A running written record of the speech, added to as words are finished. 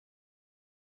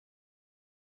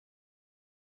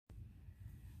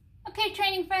Okay,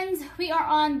 training friends, we are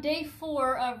on day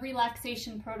 4 of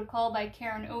Relaxation Protocol by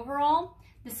Karen Overall.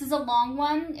 This is a long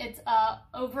one. It's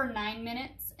over 9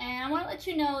 minutes, and I want to let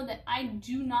you know that I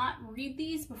do not read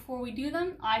these before we do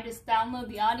them. I just download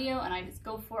the audio and I just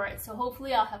go for it. So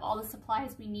hopefully I'll have all the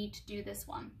supplies we need to do this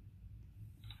one.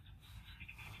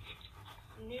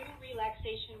 New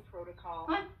Relaxation Protocol,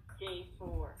 day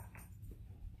 4.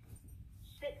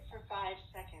 Sit for 5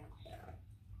 seconds.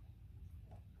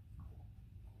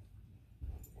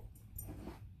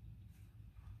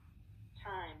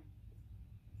 Time.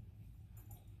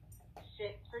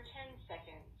 Sit for 10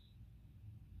 seconds.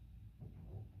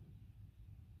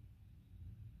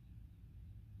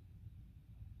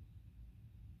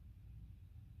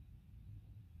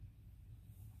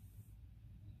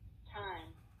 Time.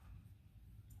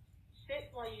 Sit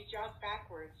while you jog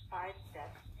backwards 5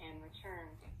 steps and return.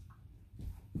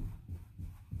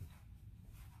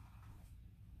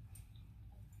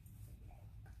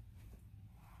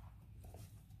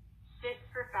 Sit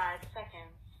for 5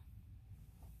 seconds.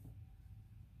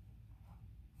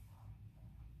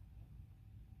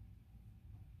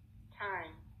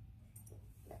 Time.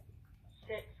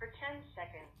 Sit for 10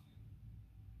 seconds.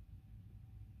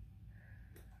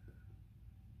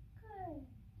 Good.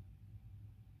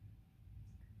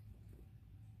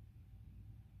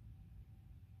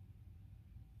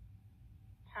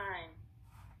 Time.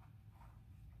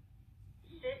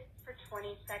 Sit for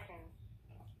 20 seconds.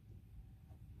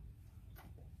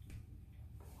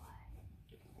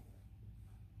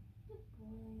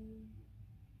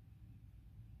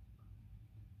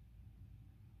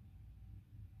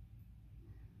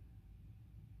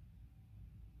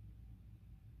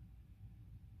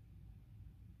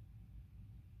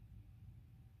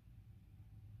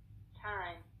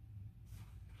 Time.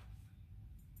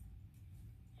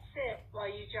 Sit while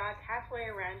you jog halfway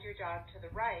around your dog to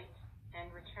the right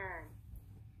and return.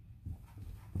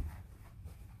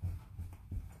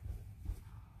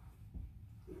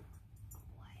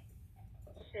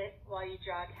 Sit while you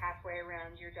jog halfway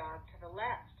around your dog to the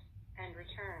left and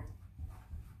return.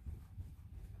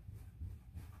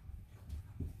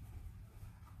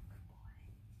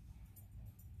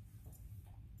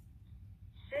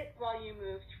 Sit while you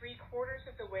move 3/4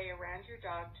 of the way around your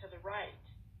dog to the right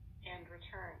and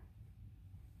return.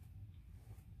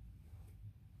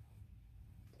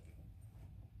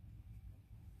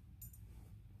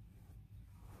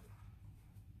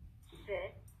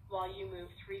 Sit while you move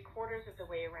 3/4 of the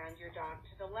way around your dog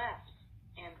to the left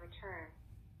and return.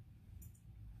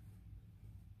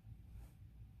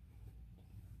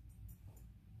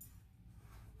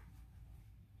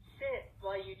 Sit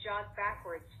while you jog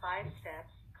backwards 5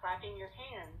 steps, clapping your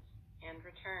hands, and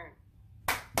return.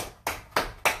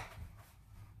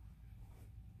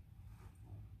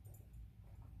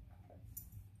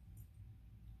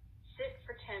 Sit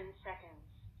for 10 seconds.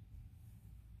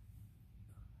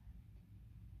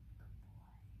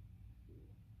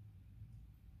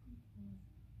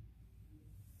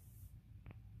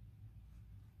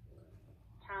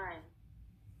 Time.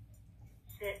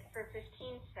 Sit for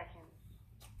 15 seconds.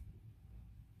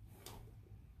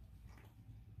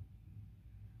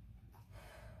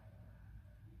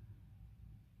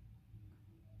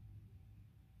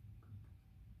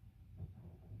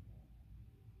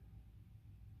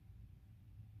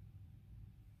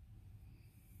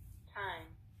 Time.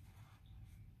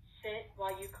 Sit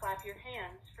while you clap your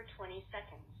hands for 20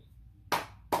 seconds.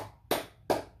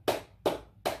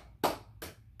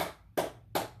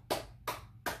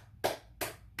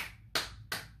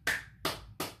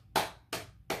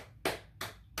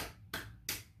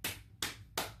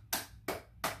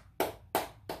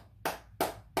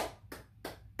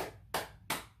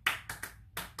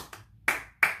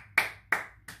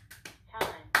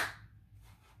 Time.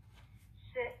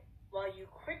 Sit while you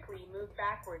quickly move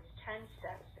backwards 10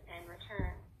 steps and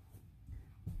return.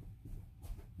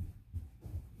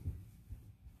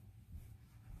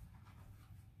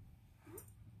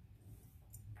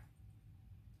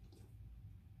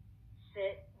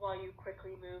 Sit while you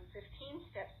quickly move 15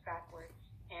 steps backwards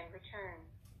and return.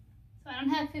 So I don't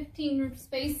have 15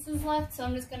 spaces left, so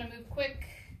I'm just going to move quick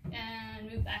and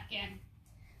move back in.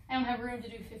 I don't have room to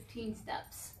do 15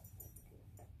 steps.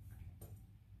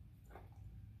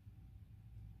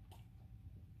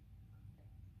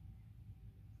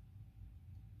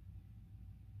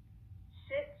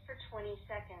 Sit for 20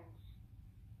 seconds.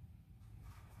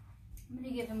 I'm going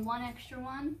to give him one extra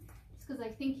one, just because I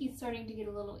think he's starting to get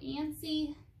a little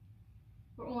antsy.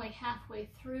 We're only halfway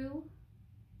through.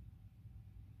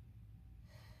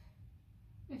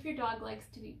 If your dog likes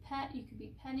to be pet, you could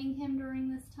be petting him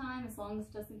during this time, as long as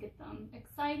it doesn't get them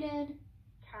excited.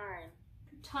 Time.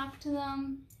 Talk to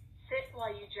them. Sit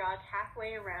while you jog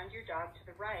halfway around your dog to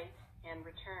the right and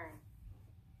return.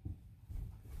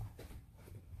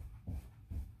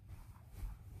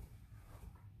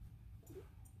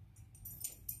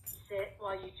 Sit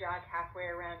while you jog halfway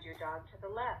around your dog to the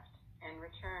left and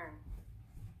return.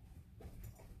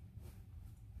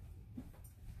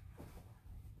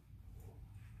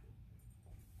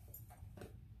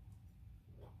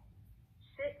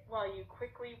 Sit while you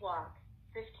quickly walk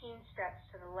 15 steps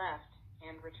to the left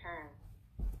and return.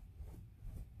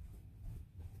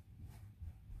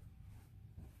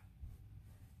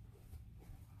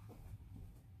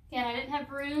 Again, I didn't have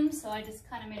room, so I just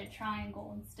kind of made a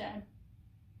triangle instead.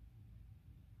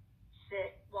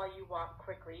 Sit while you walk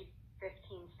quickly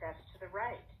 15 steps to the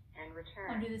right and return.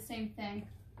 I'll do the same thing.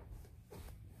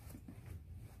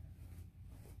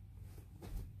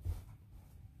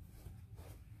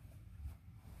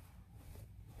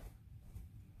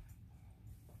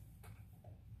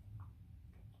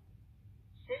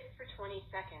 Sit for 20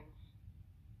 seconds.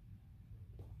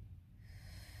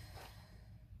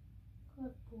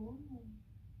 Good boy.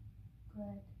 Good.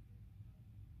 Good.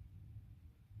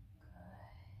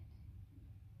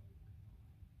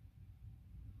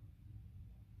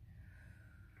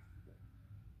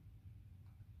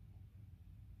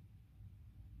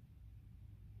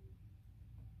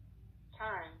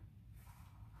 Time.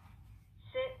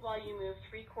 Sit while you move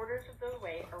 3/4 of the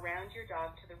way around your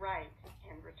dog to the right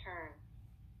and return.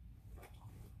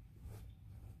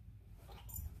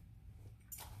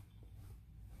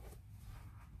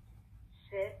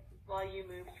 Sit while you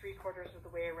move 3/4 of the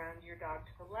way around your dog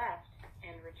to the left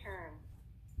and return.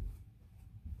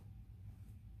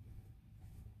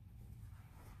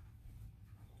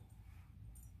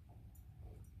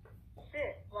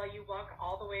 Sit while you walk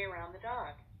all the way around the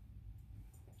dog.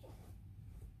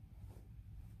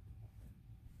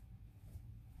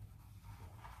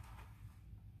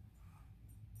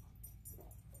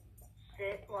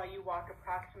 Sit while you walk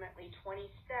approximately 20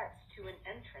 steps to an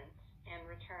entrance and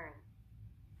return.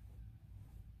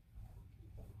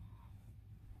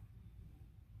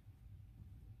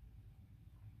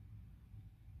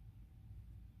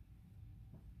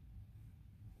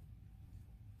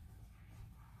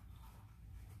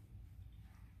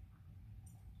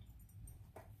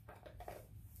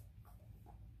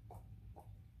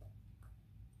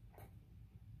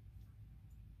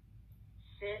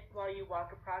 Sit while you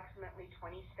walk approximately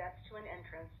 20 steps to an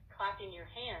entrance, clapping your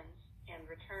hands, and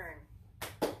return.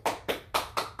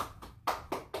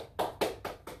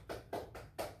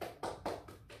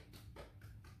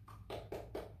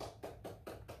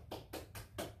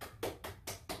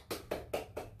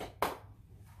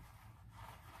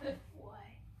 Good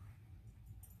boy.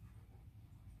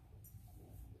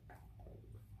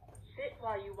 Sit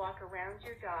while you walk around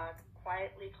your dog,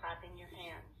 quietly clapping your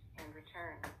hands, and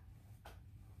return.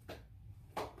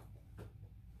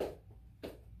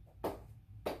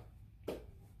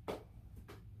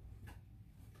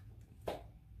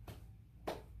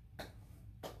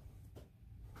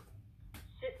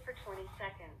 Sit for 20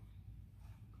 seconds.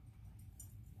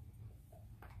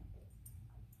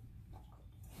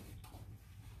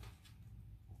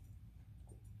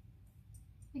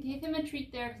 I gave him a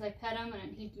treat there because I pet him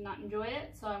and he did not enjoy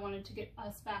it, so I wanted to get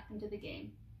us back into the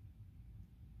game.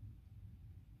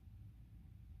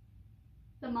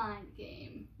 The mind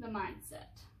game, the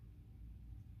mindset.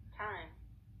 Time.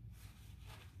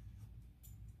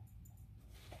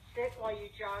 Sit while you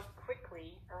jog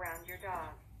quickly around your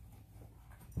dog.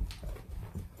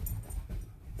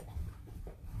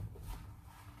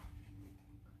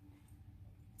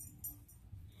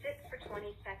 Sit for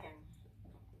 20 seconds.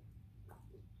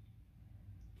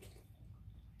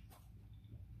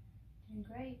 Doing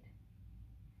great.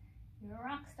 You're a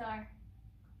rock star.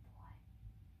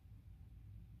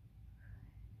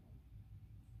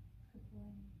 Good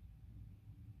boy.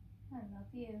 Good boy. I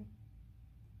love you.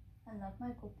 I love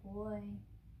my good boy.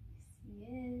 Yes,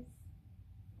 he is.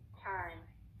 Time.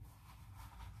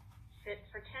 Sit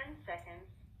for 10 seconds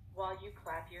while you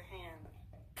clap your hands.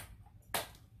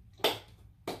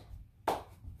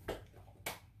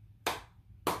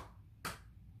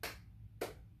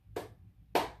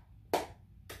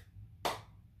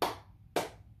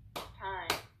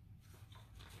 Time.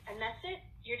 And that's it.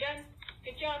 You're done.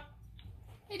 Good job.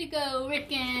 Way to go,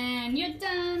 Rickon. You're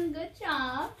done. Good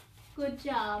job. Good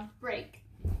job. Break.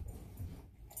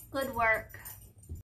 Good work.